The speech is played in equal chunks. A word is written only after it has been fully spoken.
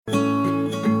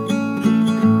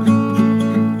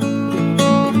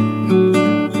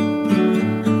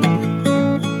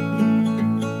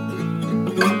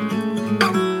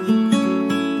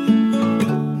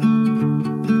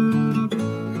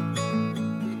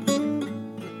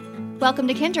Welcome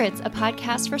to Kindreds, a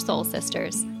podcast for soul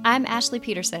sisters. I'm Ashley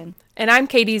Peterson. And I'm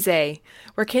Katie Zay.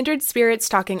 We're kindred spirits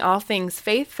talking all things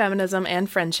faith, feminism, and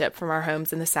friendship from our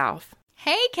homes in the South.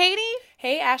 Hey, Katie.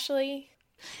 Hey, Ashley.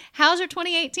 How's your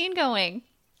 2018 going?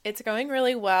 It's going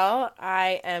really well.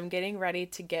 I am getting ready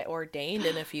to get ordained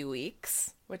in a few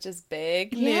weeks, which is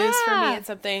big news for me. It's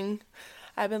something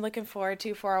I've been looking forward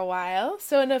to for a while.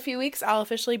 So in a few weeks, I'll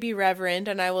officially be reverend,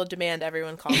 and I will demand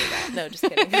everyone call me that. No, just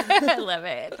kidding. I love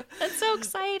it. That's so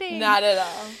exciting. Not at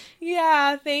all.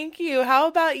 Yeah, thank you. How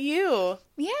about you?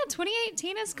 Yeah,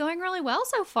 2018 is going really well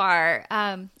so far.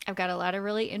 I've got a lot of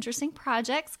really interesting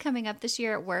projects coming up this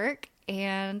year at work,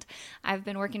 and I've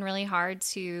been working really hard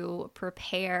to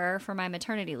prepare for my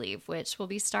maternity leave, which will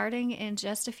be starting in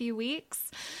just a few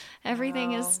weeks.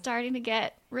 Everything is starting to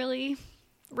get really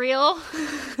real.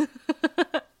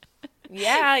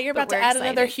 Yeah, you're about to add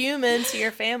another human to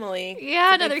your family.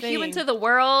 Yeah, another human to the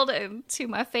world and to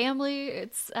my family.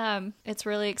 It's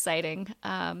really exciting.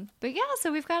 But yeah,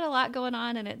 so we've got a lot going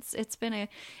on, and it's been a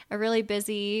really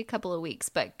busy couple of weeks,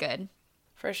 but good.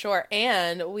 For sure.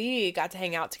 And we got to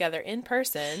hang out together in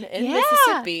person in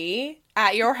Mississippi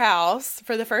at your house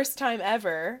for the first time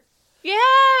ever. Yeah,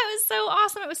 it was so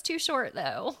awesome. It was too short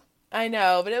though. I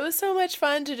know, but it was so much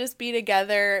fun to just be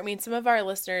together. I mean, some of our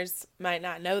listeners might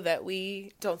not know that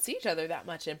we don't see each other that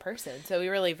much in person. So we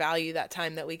really value that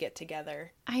time that we get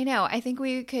together. I know. I think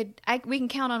we can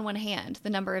count on one hand the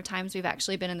number of times we've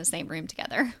actually been in the same room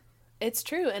together. It's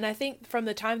true. And I think from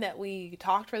the time that we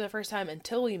talked for the first time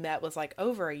until we met was like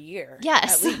over a year.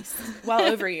 Yes. At least. Well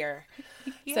over a year.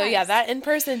 Yes. So yeah, that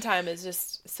in-person time is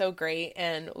just so great.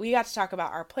 And we got to talk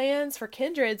about our plans for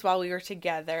Kindreds while we were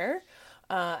together.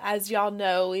 As y'all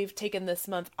know, we've taken this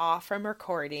month off from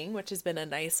recording, which has been a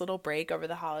nice little break over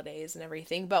the holidays and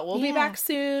everything. But we'll be back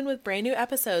soon with brand new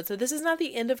episodes. So this is not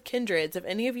the end of Kindreds. If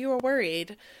any of you are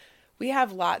worried, we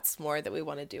have lots more that we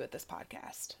want to do with this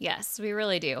podcast. Yes, we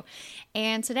really do.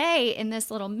 And today, in this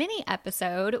little mini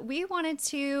episode, we wanted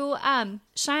to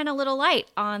shine a little light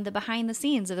on the behind the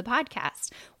scenes of the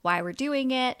podcast, why we're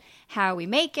doing it, how we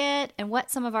make it, and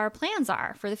what some of our plans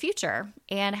are for the future,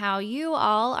 and how you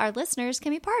all, our listeners,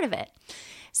 can be part of it.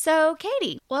 So,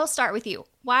 Katie, we'll start with you.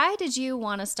 Why did you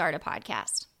want to start a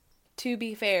podcast? To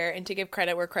be fair, and to give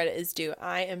credit where credit is due,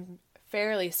 I am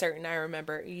fairly certain I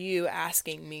remember you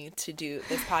asking me to do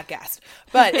this podcast,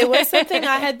 but it was something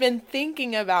I had been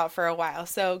thinking about for a while.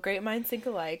 So great minds think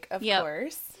alike, of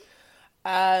course.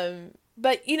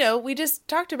 But you know, we just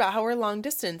talked about how we're long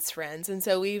distance friends. And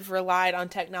so we've relied on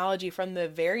technology from the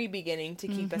very beginning to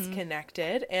keep us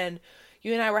connected. And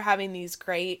you and I were having these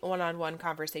great one-on-one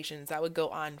conversations that would go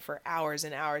on for hours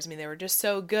and hours. I mean, they were just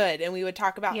so good. And we would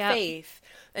talk about faith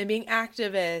and being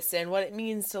activists and what it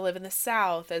means to live in the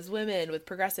South as women with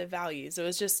progressive values. It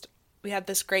was just, we had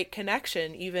this great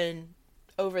connection even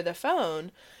over the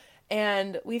phone.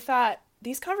 And we thought,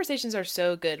 these conversations are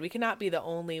so good. We cannot be the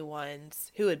only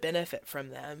ones who would benefit from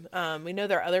them. We know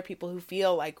there are other people who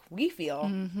feel like we feel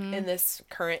in this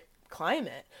current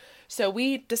climate. So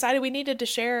we decided we needed to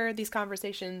share these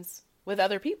conversations with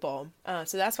other people.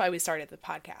 So that's why we started the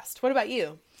podcast. What about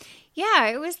you? Yeah,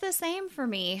 it was the same for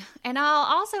me. And I'll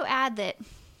also add that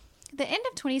the end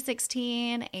of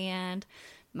 2016 and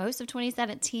most of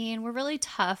 2017 were really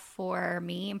tough for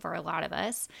me and for a lot of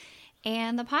us.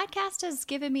 And the podcast has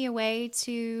given me a way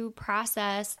to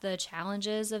process the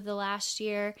challenges of the last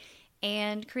year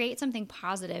and create something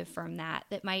positive from that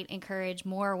might encourage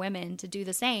more women to do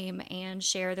the same and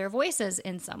share their voices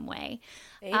in some way.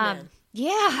 Amen.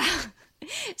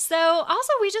 So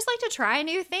also we just like to try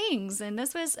new things. And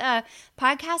this was,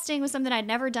 podcasting was something I'd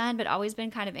never done, but always been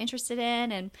kind of interested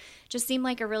in and just seemed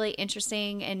like a really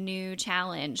interesting and new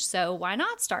challenge. So why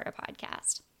not start a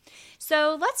podcast?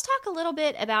 So let's talk a little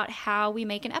bit about how we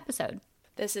make an episode.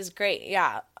 This is great.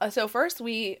 Yeah. So first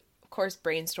we, of course,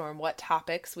 brainstorm what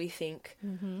topics we think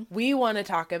we want to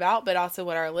talk about, but also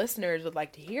what our listeners would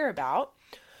like to hear about.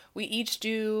 We each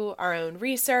do our own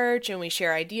research and we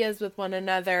share ideas with one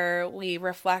another. We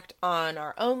reflect on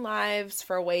our own lives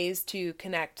for ways to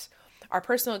connect our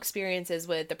personal experiences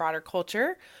with the broader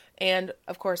culture and,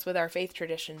 of course, with our faith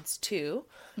traditions, too.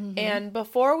 And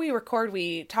before we record,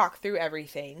 we talk through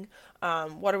everything.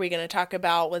 What are we going to talk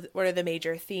about? What are the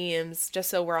major themes?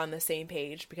 Just so we're on the same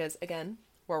page because, again,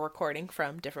 we're recording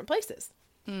from different places.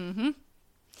 So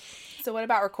what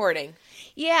about recording?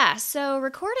 Yeah, so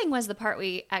recording was the part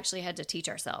we actually had to teach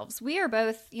ourselves. We are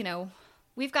both,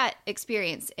 we've got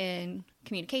experience in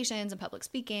communications and public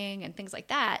speaking and things like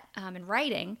that, and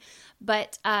writing,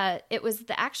 but it was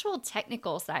the actual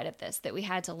technical side of this that we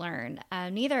had to learn.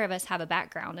 Neither of us have a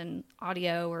background in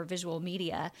audio or visual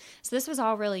media, so this was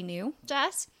all really new to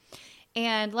us.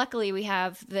 And luckily we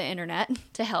have the internet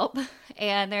to help,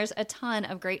 and there's a ton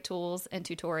of great tools and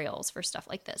tutorials for stuff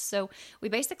like this. So we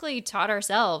basically taught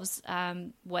ourselves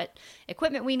what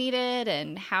equipment we needed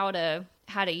and how to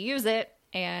use it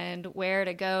and where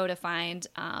to go to find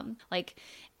like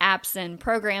apps and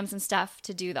programs and stuff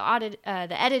to do the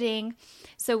editing.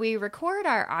 So we record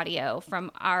our audio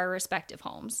from our respective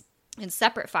homes in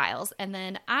separate files, and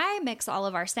then I mix all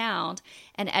of our sound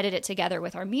and edit it together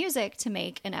with our music to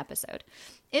make an episode.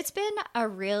 It's been a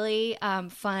really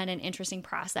fun and interesting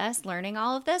process learning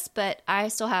all of this, but I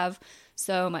still have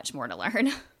so much more to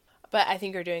learn. But I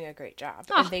think you're doing a great job.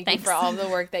 Oh, and thanks thanks. you for all the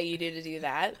work that you do to do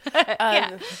that.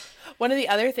 Yeah. One of the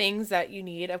other things that you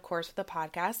need, of course, with the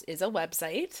podcast is a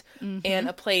website and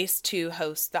a place to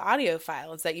host the audio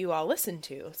files that you all listen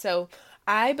to. So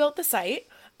I built the site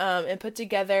and put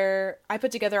together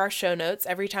our show notes.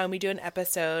 Every time we do an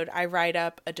episode, I write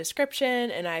up a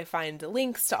description and I find the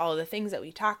links to all the things that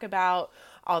we talk about,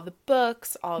 all the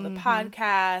books, all the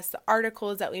podcasts, the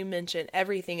articles that we mention.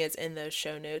 Everything is in those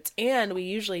show notes. And we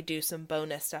usually do some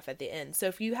bonus stuff at the end. So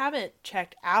if you haven't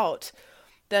checked out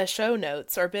the show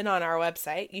notes or been on our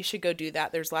website, you should go do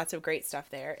that. There's lots of great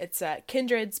stuff there. It's at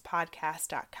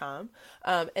kindredspodcast.com.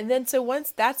 And then so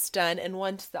once that's done and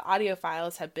once the audio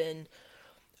files have been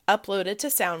uploaded to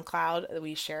SoundCloud,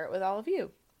 we share it with all of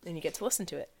you and you get to listen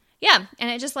to it. Yeah, and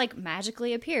it just like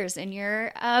magically appears in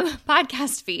your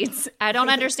podcast feeds. I don't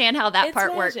understand how that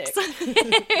part magic. works.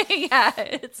 Yeah,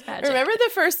 it's magic. Remember the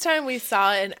first time we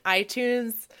saw it in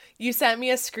iTunes? You sent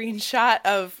me a screenshot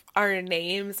of our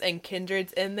names and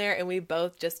Kindreds in there, and we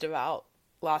both just about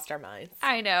lost our minds.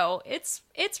 I know. It's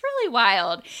really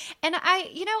wild. And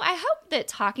I hope that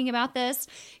talking about this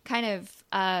kind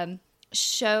of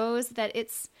shows that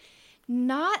it's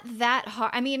not that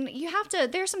hard. I mean,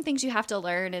 there's some things you have to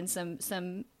learn and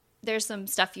there's some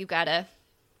stuff you gotta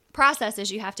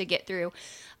processes you have to get through.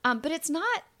 But it's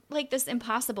not like this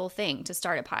impossible thing to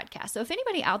start a podcast. So if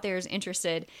anybody out there is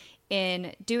interested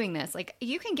in doing this, like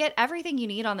you can get everything you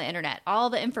need on the internet, all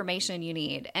the information you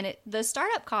need. And the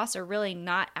startup costs are really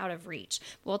not out of reach.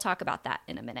 We'll talk about that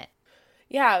in a minute.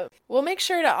 Yeah, we'll make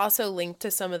sure to also link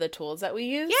to some of the tools that we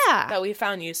use that we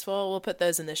found useful. We'll put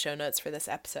those in the show notes for this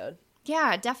episode.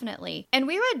 Yeah, definitely. And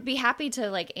we would be happy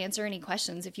to like answer any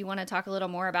questions if you want to talk a little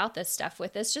more about this stuff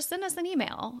with us. Just send us an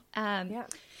email.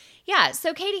 Yeah.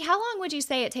 So Katie, how long would you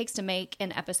say it takes to make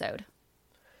an episode?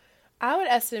 I would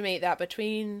estimate that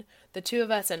between the two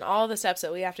of us and all the steps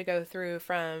that we have to go through,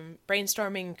 from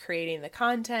brainstorming, creating the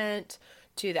content,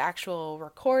 to the actual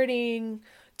recording,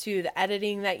 to the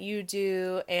editing that you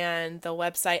do, and the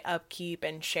website upkeep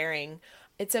and sharing,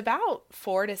 it's about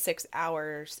 4 to 6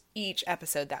 hours each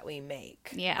episode that we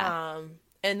make. Yeah.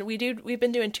 And we've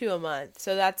been doing 2 a month.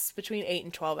 So that's between 8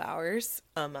 and 12 hours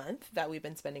a month that we've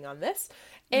been spending on this.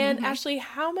 And Ashley,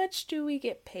 how much do we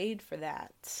get paid for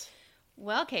that?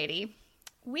 Well, Katie,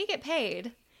 we get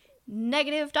paid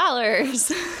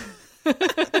 $.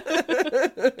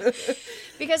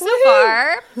 Because so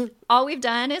far, all we've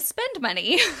done is spend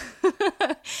money.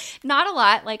 Not a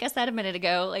lot. Like I said a minute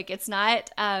ago, like it's not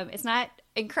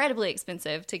incredibly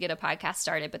expensive to get a podcast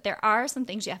started, but there are some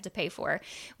things you have to pay for.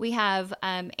 We have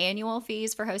annual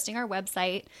fees for hosting our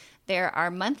website. There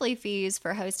are monthly fees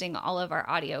for hosting all of our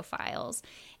audio files.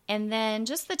 And then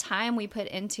just the time we put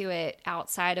into it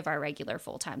outside of our regular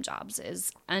full-time jobs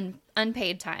is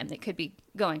unpaid time that could be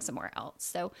going somewhere else.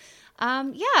 So,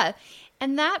 yeah.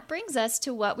 And that brings us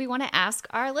to what we want to ask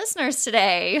our listeners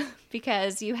today,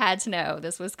 because you had to know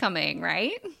this was coming,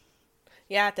 right?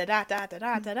 Yeah,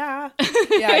 da-da-da-da-da-da-da.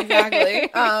 Yeah,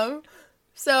 exactly.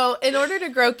 So in order to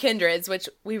grow Kindreds, which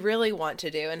we really want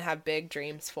to do and have big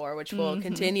dreams for, which we'll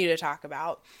continue to talk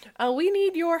about, we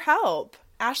need your help.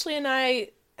 Ashley and I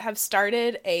have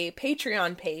started a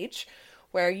Patreon page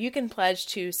where you can pledge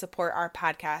to support our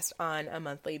podcast on a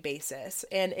monthly basis.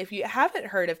 And if you haven't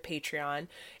heard of Patreon,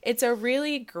 it's a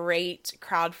really great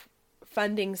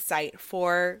crowdfunding site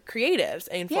for creatives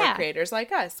and for creators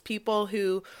like us, people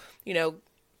who,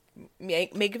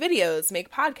 make videos,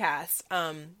 make podcasts,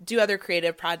 do other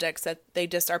creative projects that they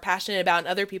just are passionate about and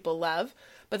other people love,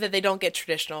 but that they don't get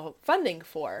traditional funding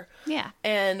for. Yeah.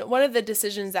 And one of the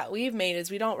decisions that we've made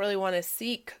is we don't really want to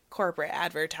seek corporate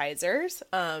advertisers.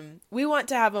 We want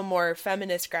to have a more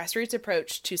feminist grassroots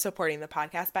approach to supporting the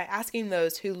podcast by asking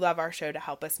those who love our show to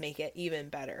help us make it even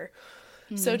better.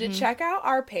 So to check out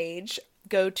our page,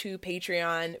 go to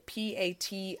Patreon,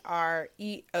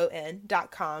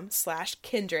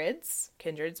 patreon.com/kindreds,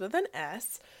 kindreds with an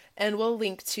S, and we'll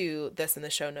link to this in the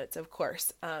show notes, of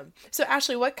course. So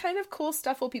Ashley, what kind of cool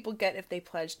stuff will people get if they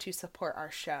pledge to support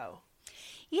our show?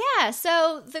 Yeah,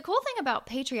 so the cool thing about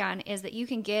Patreon is that you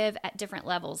can give at different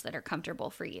levels that are comfortable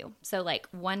for you. So like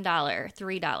 $1,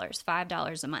 $3,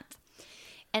 $5 a month.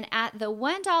 And at the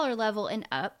 $1 level and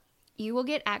up, you will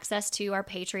get access to our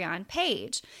Patreon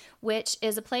page, which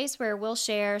is a place where we'll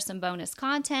share some bonus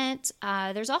content.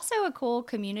 There's also a cool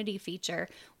community feature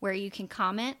where you can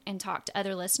comment and talk to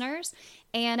other listeners.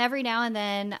 And every now and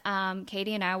then,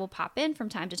 Katie and I will pop in from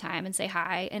time to time and say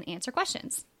hi and answer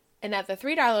questions. And at the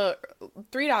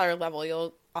 $3 level,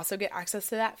 you'll also get access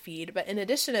to that feed. But in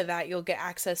addition to that, you'll get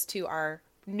access to our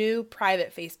new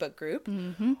private Facebook group,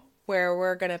 where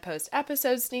we're going to post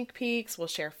episode sneak peeks, we'll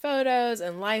share photos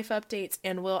and life updates,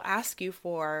 and we'll ask you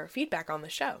for feedback on the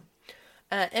show.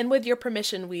 And with your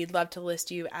permission, we'd love to list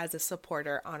you as a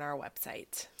supporter on our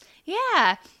website.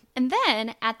 Yeah. And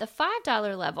then at the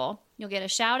 $5 level, you'll get a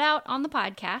shout out on the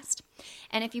podcast.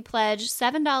 And if you pledge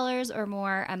 $7 or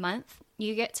more a month,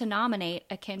 you get to nominate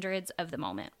a Kindreds of the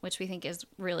Moment, which we think is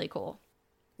really cool.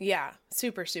 Yeah,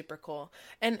 super, super cool.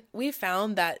 And we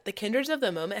found that the Kindreds of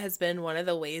the Moment has been one of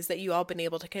the ways that you all been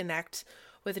able to connect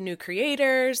with new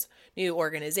creators, new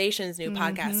organizations, new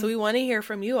podcasts. So we want to hear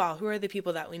from you all. Who are the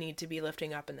people that we need to be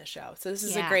lifting up in the show? So this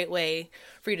is a great way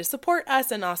for you to support us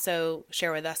and also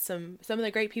share with us some of the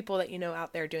great people that you know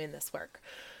out there doing this work.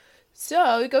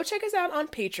 So go check us out on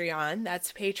Patreon.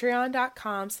 That's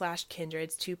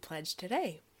patreon.com/kindreds to pledge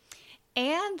today.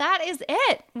 And that is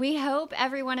it. We hope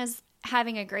everyone is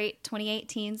having a great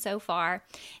 2018 so far.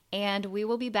 And we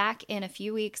will be back in a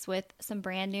few weeks with some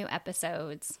brand new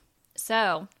episodes.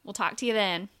 So we'll talk to you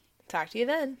then. Talk to you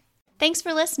then. Thanks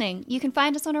for listening. You can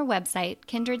find us on our website,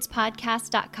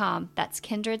 kindredspodcast.com. That's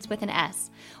Kindreds with an S.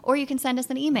 Or you can send us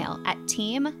an email at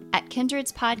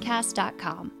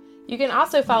team@kindredspodcast.com. You can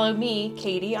also follow me,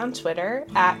 Katie, on Twitter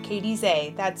at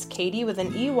KatieZeh. That's Katie with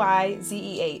an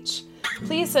EYZEH.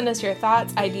 Please send us your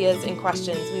thoughts, ideas, and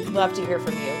questions. We'd love to hear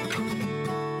from you.